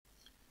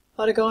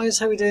Hi there guys,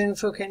 how are we doing?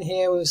 Phil Kent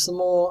here with some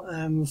more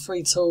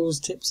free tools,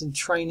 tips and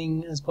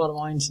training as part of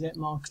my internet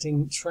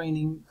marketing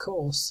training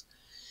course.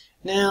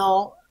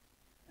 Now,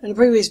 in the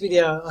previous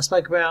video I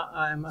spoke about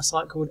a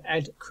site called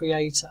Ad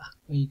Creator,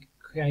 where you can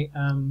create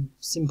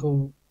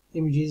simple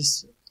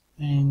images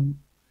and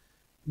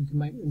you can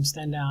make them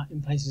stand out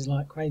in places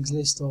like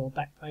Craigslist or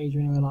Backpage or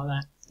anywhere like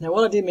that. Now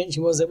what I did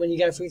mention was that when you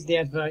go through to the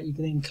advert you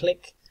can then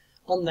click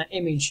on that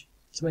image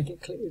to make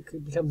it click.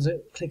 It becomes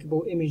a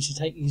clickable image to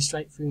take you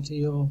straight through to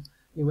your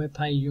web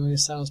page or your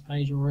sales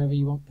page or wherever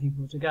you want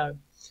people to go.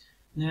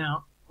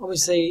 Now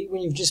obviously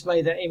when you've just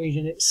made that image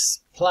and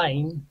it's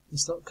plain,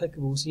 it's not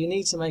clickable, so you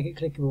need to make it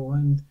clickable,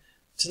 and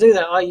to do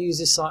that I use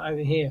this site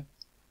over here.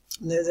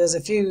 There's a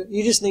few.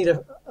 You just need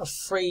a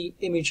free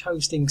image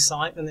hosting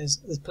site, and there's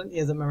plenty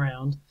of them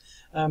around.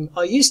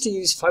 I used to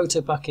use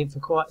PhotoBucket for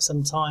quite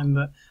some time,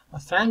 but I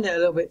found it a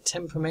little bit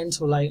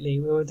temperamental lately,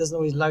 where it doesn't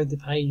always load the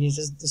pages,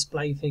 doesn't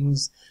display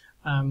things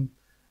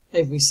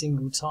every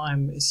single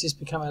time. It's just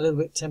become a little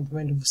bit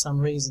temperamental for some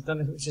reason. I don't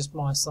know if it was just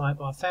my site,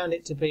 but I found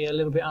it to be a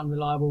little bit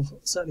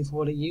unreliable, certainly for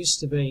what it used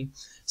to be.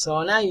 So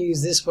I now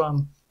use this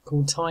one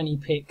called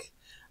Tinypic.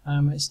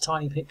 It's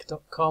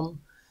tinypic.com.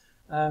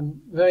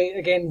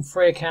 Again,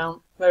 free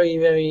account,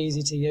 very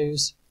easy to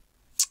use,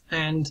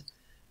 and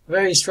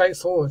very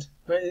straightforward.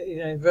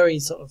 Very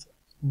sort of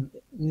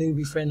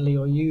newbie friendly,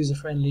 or user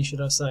friendly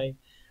should I say.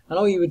 And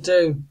all you would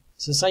do,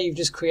 so say you've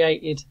just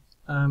created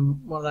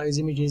one of those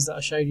images that I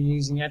showed you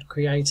using Ad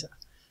Creator.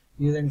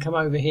 You then come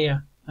over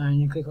here and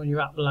you click on your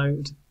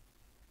upload,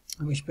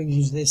 which brings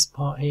you to this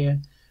part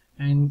here,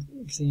 and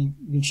so you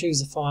can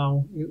choose a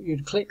file.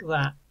 You'd click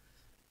that.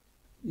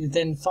 You'd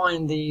then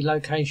find the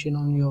location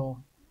on your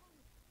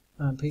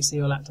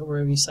PC or laptop,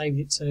 wherever you saved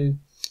it to,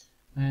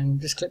 and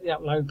just click the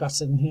upload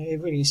button here.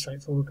 It really is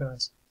straightforward,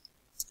 guys.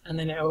 And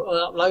then it'll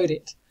upload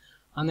it.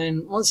 And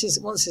then once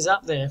it's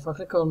up there, if I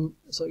click on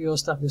sort of your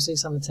stuff, you'll see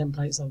some of the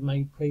templates I've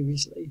made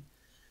previously.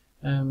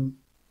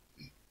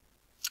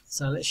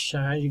 So let's show.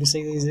 As you can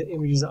see, these are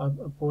images that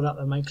I've brought up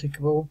that make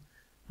clickable.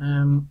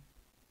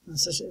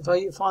 So if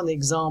I find the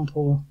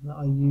example that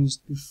I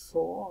used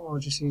before, I'll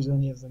just use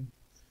any of them.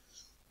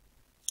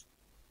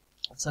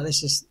 So let's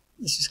just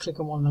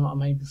click on one of them that I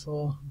made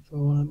before for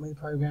one of my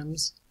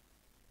programs.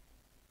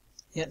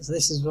 Yeah, so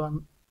this is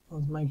one I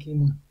was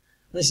making.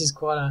 This is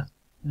quite a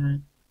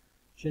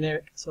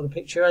generic sort of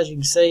picture. As you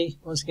can see,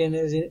 once again,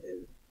 it was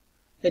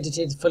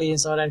edited fully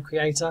inside Ad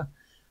Creator.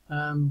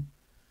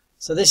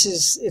 So this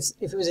is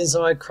if it was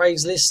inside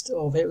Craigslist,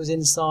 or if it was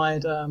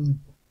inside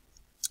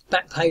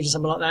Backpage or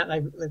something like that.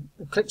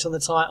 They clicked on the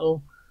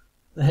title,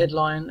 the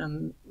headline,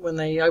 and when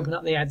they open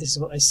up the ad, this is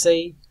what they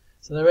see.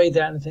 So they read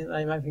that and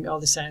they might think,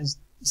 oh, this sounds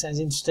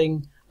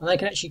interesting, and they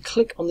can actually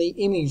click on the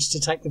image to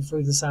take them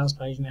through the sales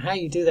page. Now how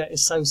you do that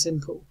is so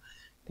simple,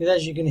 because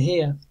as you can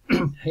hear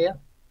here,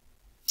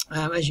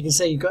 as you can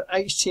see, you've got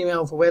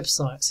HTML for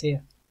websites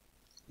here.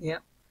 Yeah,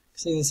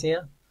 see this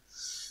here.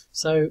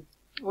 So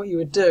what you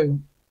would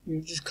do,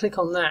 you just click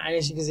on that, and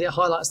as you can see, it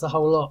highlights the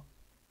whole lot.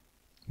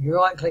 You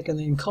right click and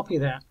then copy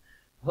that.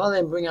 If I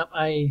then bring up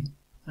a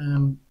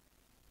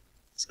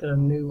let's get a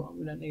new one.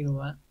 We don't need all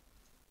that.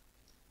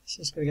 Let's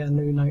just go get a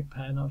new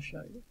notepad and I'll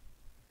show you.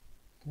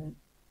 Okay.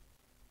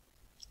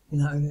 You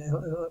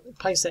know,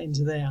 paste that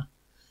into there.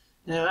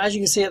 Now, as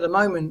you can see at the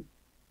moment,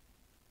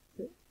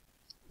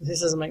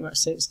 this doesn't make much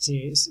sense to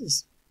you.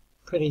 It's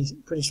pretty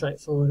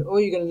straightforward. All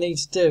you're going to need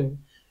to do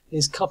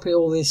is copy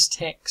all this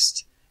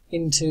text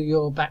into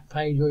your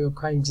Backpage or your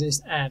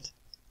Craigslist ad.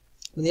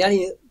 But the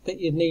only bit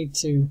you'd need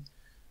to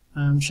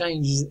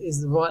change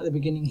is right at the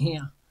beginning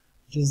here,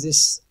 which is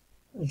this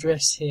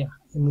address here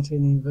in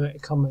between the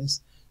inverted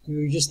commas.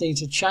 You just need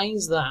to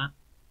change that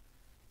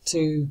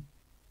to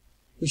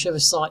whichever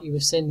site you were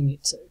sending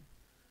it to.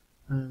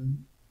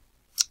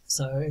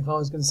 So if I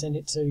was going to send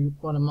it to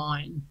one of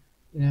mine,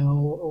 you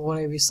know, or one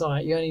of your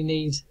site, you only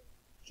need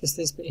just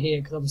this bit here,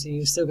 because obviously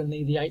you're still going to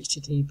need the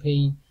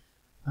HTTP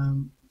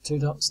 2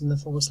 dots and the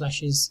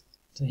 //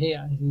 to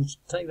here. If you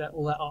take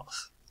all that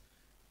off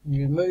and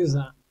you remove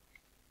that,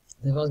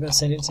 if I was going to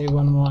send it to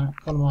one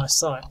of my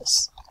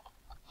sites,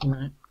 you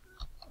know,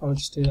 I would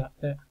just do that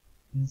bit.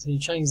 And so you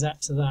change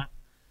that to that.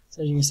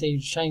 So as you can see, you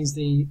change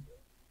the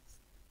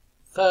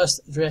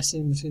first address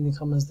in between the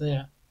commas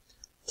there.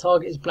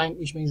 Target is blank,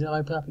 which means it'll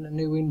open up in a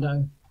new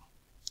window.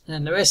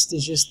 And the rest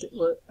is just,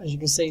 as you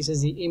can see, it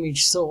says the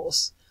image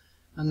source,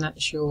 and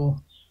that's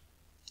your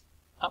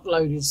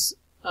uploaded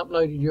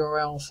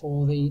URL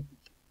for the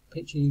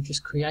picture you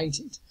just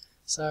created.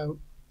 So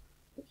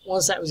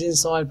once that was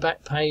inside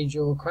Backpage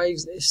or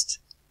Craigslist,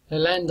 they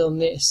land on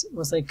this.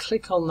 Once they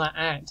click on that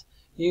ad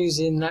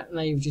using that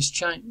name you've just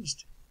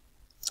changed,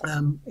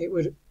 it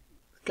would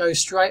go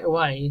straight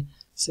away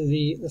to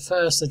the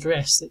first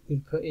address that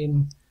you'd put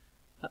in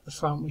at the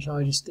front, which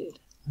I just did.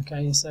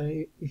 Okay, so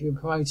if you're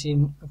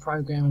promoting a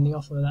program and the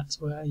offer, that's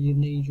where you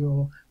need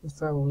your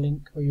referral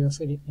link or your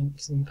affiliate link.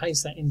 So you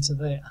paste that into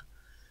there,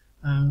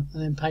 and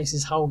then paste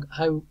this whole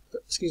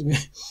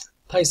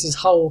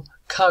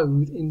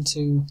code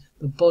into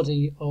the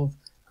body of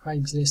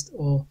Craigslist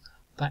or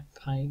back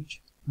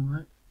page. All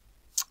right.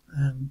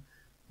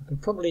 I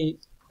could probably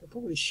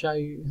show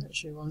you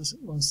actually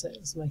one sec.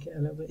 Let's make it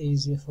a little bit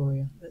easier for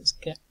you. Let's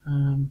get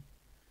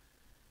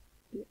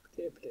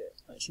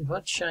actually, if I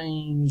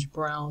change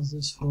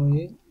browsers for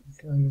you,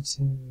 go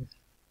to,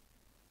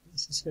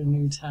 let's just go a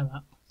new tab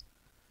up.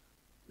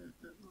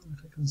 I'll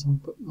click on some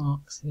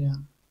bookmarks here.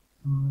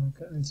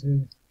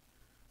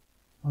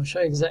 I'll show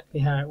you exactly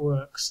how it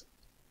works.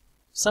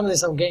 Some of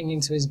this I'm getting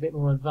into is a bit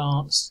more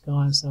advanced,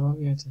 guys, so I won't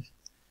be able to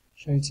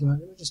show you too much.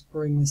 Let me just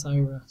bring this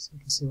over so you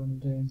can see what I'm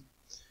doing.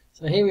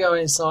 So here we are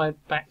inside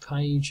back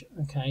page.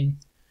 Okay.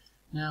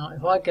 Now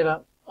if I get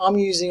up, I'm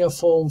using a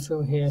form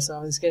fill here,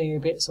 so it's getting a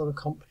bit sort of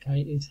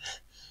complicated,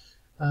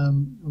 a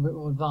bit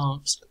more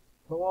advanced.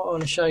 But what I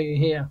want to show you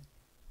here,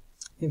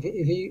 if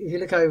you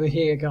look over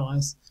here,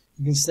 guys,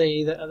 you can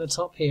see that at the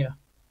top here,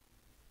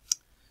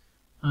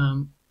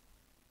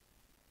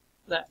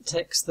 that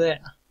text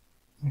there.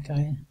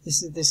 Okay,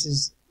 this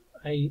is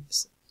a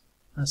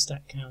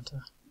stat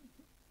counter.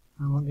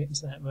 I won't get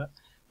into that, but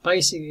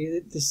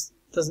basically this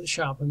doesn't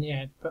show up on the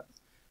ad, but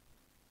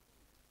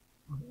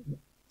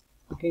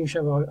I can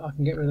show I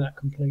can get rid of that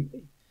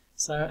completely.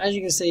 So as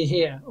you can see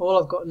here, all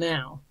I've got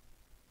now,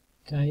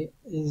 okay,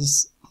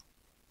 is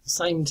the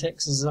same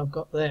text as I've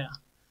got there,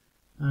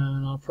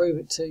 and I'll prove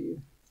it to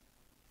you.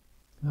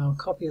 I'll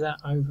copy that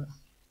over.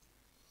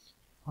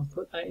 I'll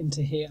put that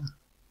into here.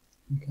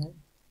 Okay,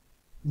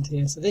 into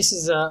here. So this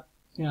is a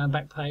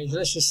back page.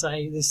 Let's just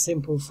say this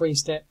simple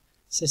 3-step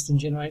system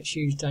generates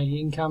huge daily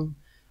income.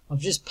 I've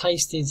just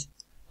pasted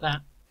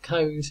that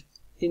code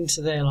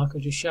into there like I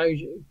just showed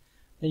you.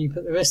 Then you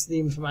put the rest of the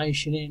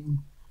information in.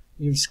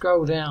 You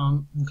scroll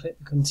down and click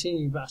the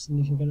continue button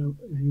if you're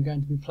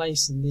going to be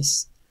placing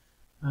this.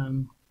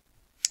 And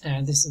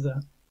this is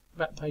the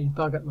back page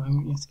bug at the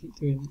moment. You have to keep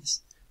doing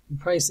this. You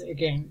press it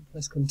again.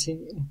 Press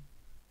continue.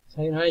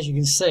 So as you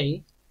can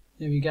see,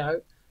 there we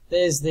go.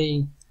 There's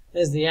the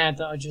ad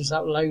that I just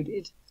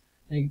uploaded.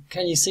 Now,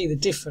 can you see the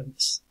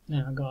difference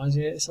now, guys?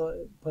 Yeah, so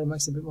it probably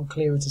makes it a bit more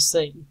clearer to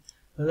see.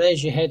 But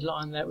there's your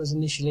headline that was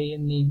initially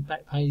in the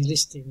back page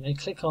listing. They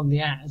click on the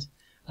ad,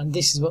 and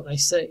this is what they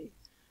see.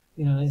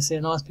 They see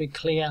a nice big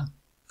clear,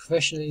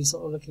 professionally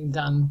sort of looking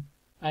done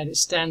ad. It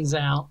stands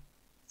out.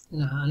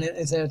 And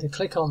if they were to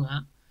click on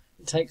that,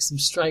 it takes them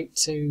straight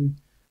to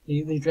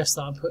the address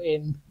that I put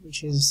in,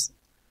 which is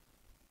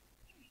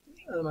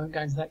at the moment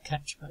going to that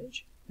catch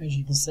page, as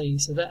you can see.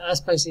 So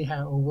that's basically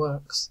how it all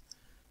works.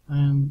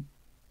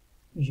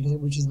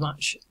 Which is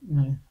much,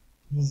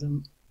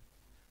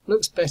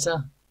 looks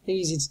better,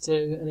 easy to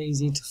do, and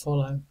easy to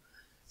follow.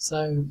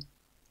 So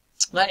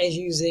that is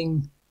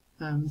using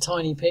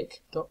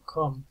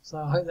Tinypic.com. So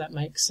I hope that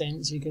makes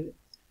sense. You can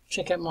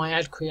check out my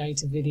ad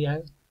creator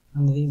video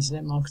under the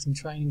Internet Marketing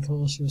Training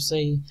course. You'll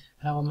see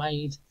how I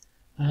made,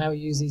 how I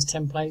use these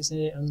templates in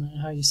it, and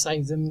how you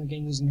save them,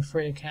 again using a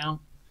free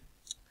account.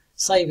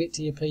 Save it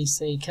to your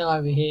PC, come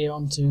over here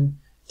onto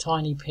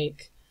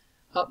Tinypic,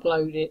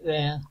 upload it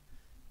there.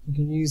 You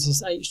can use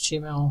this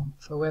HTML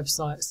for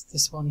websites.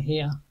 This one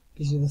here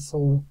gives you the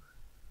full,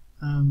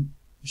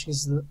 which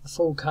is the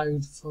full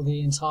code for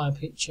the entire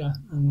picture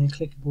and the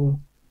clickable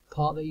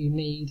part that you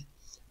need.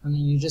 And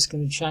then you're just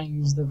going to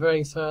change the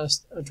very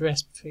first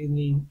address between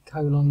the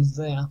colons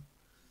there,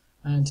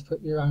 and to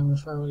put your own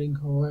referral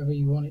link or wherever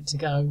you want it to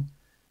go.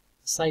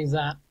 Save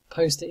that,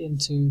 post it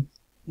into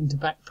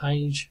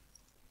Backpage,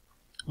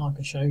 like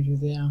I showed you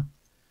there.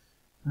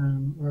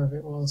 Wherever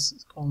it was,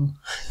 it's gone.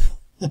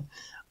 I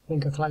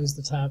think I closed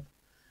the tab.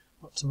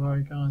 Not to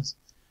worry, guys.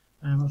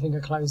 I think I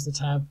closed the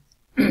tab.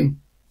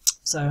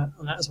 So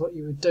that's what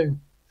you would do,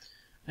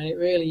 and it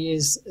really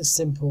is as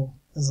simple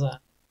as that.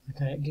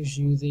 Okay, it gives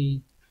you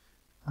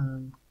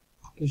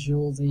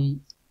all the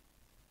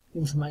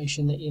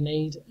information that you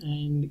need,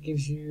 and it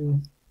gives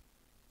you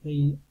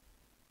the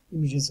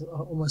images. I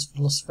almost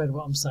lost thread of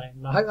what I'm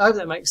saying. I hope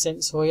that makes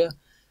sense for you.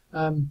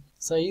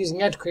 So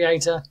using Ad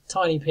Creator,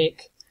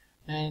 Tinypic,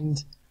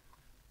 and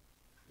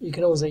you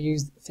can also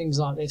use things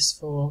like this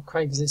for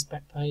Craigslist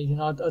Backpage,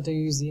 and I do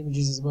use the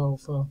images as well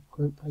for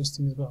group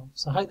posting as well.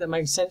 So I hope that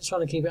makes sense,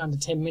 trying to keep it under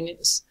 10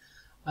 minutes.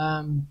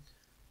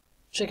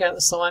 Check out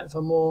the site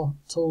for more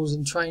tools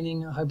and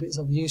training. I hope it's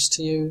of use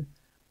to you.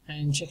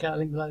 And check out the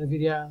link below the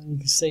video, and you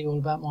can see all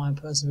about my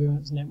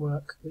Perseverance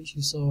Network, which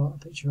you saw a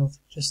picture of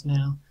just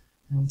now.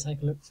 And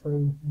take a look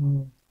through, and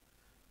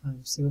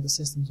we'll see what the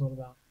system's all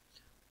about.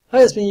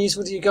 Hope it's been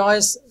useful to you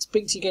guys.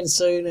 Speak to you again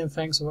soon, and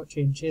thanks for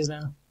watching. Cheers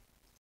now.